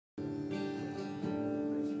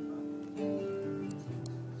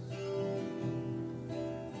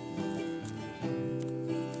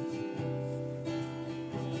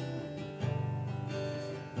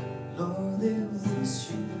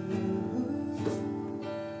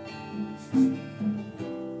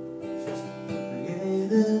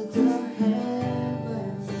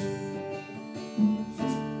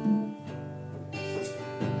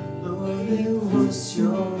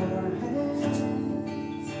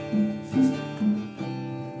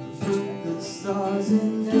stars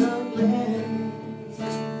in the land.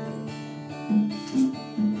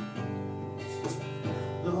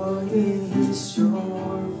 Lord, it is your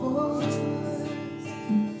voice,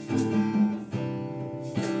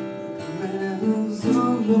 commands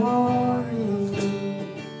of glory,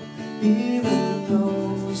 even the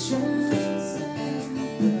oceans and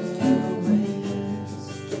the waves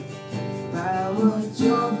bow at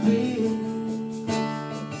your feet.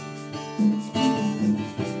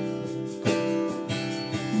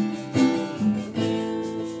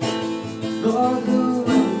 Lord, who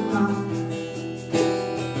am I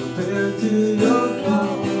compared to your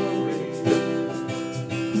glory?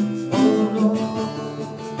 Oh Lord,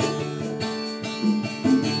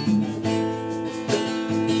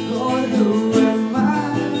 Lord, who am I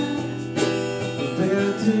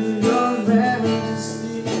compared to your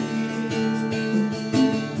majesty?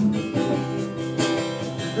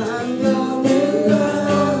 I'm your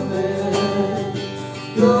beloved,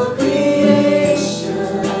 your creation,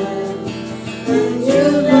 and you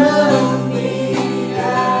love me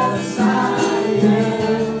as I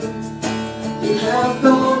am. You have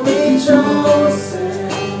called me chosen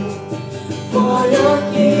for your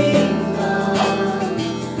kingdom,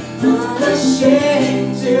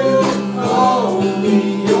 unashamed to call me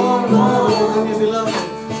your own. I'm your beloved.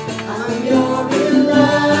 I'm your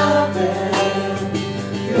beloved,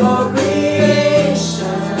 your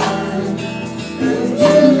creation, and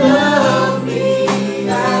you love me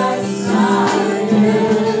as I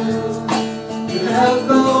am. You have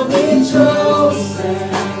called me chosen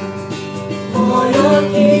for your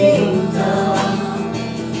kingdom,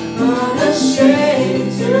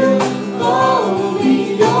 unashamed to call me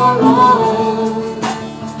your own.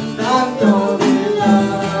 I'm your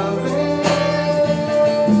beloved.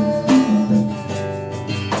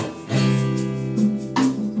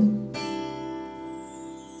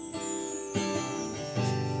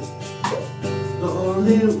 Lord,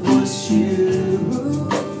 it was you who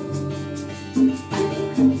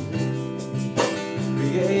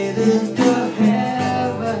created the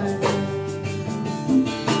heaven.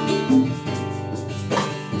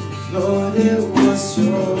 Lord, it was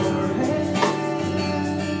your hand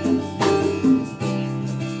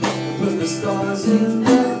put the stars in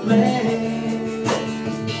the land.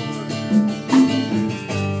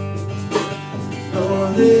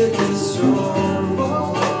 Lord, it is your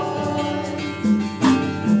voice,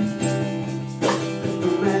 the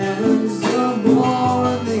commands of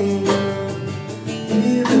morning,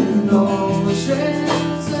 even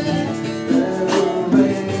oceans and the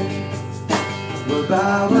rain will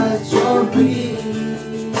bow at your feet.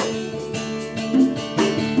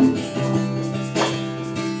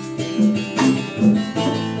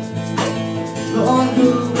 Lord,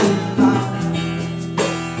 who am I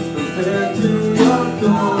compared to your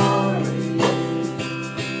glory?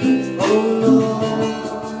 Oh Lord,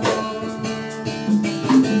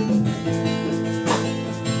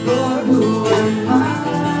 Lord, who am I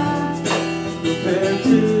compared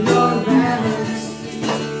to your majesty?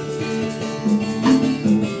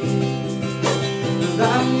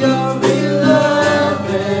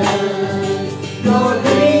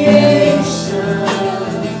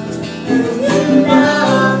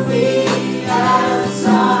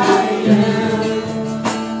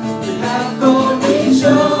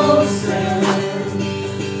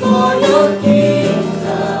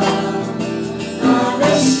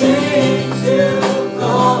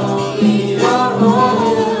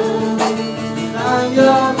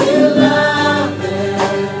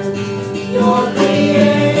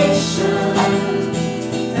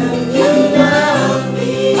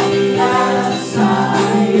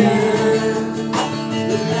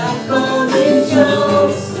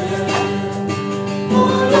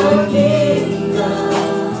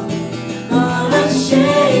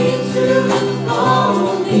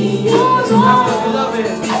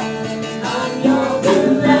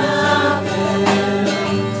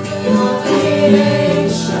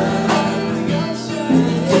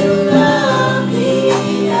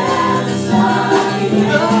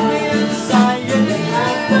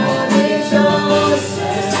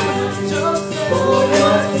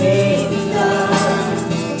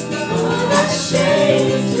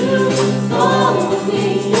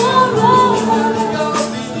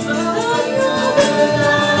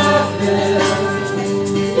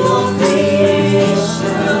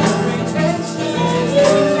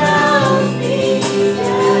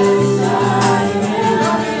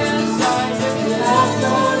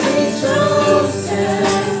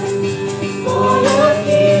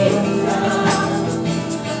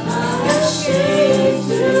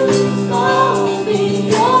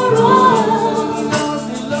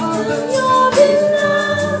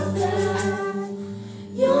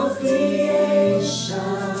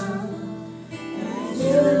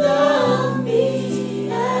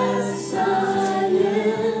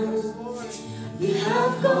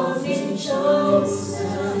 have called me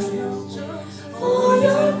chosen for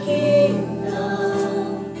your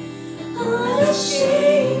kingdom.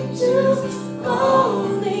 Unashamed to call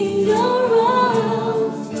me your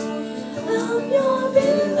own. I'm your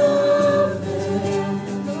beloved,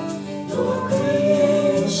 your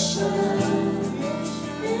creation,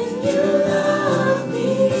 and you love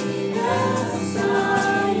me as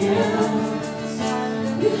I am.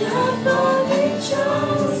 You have called me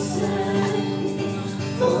chosen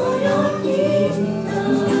for your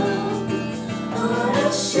kingdom.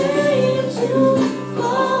 Unashamed to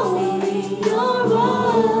call me your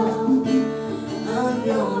own. I'm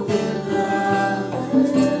your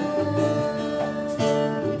beloved.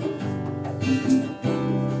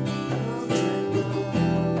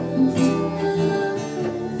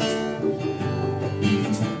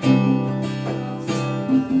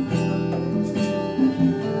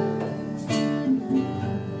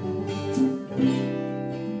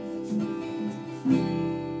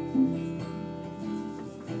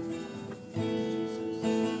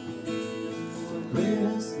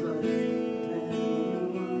 Greatest love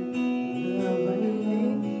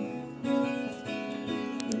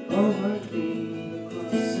and overcame.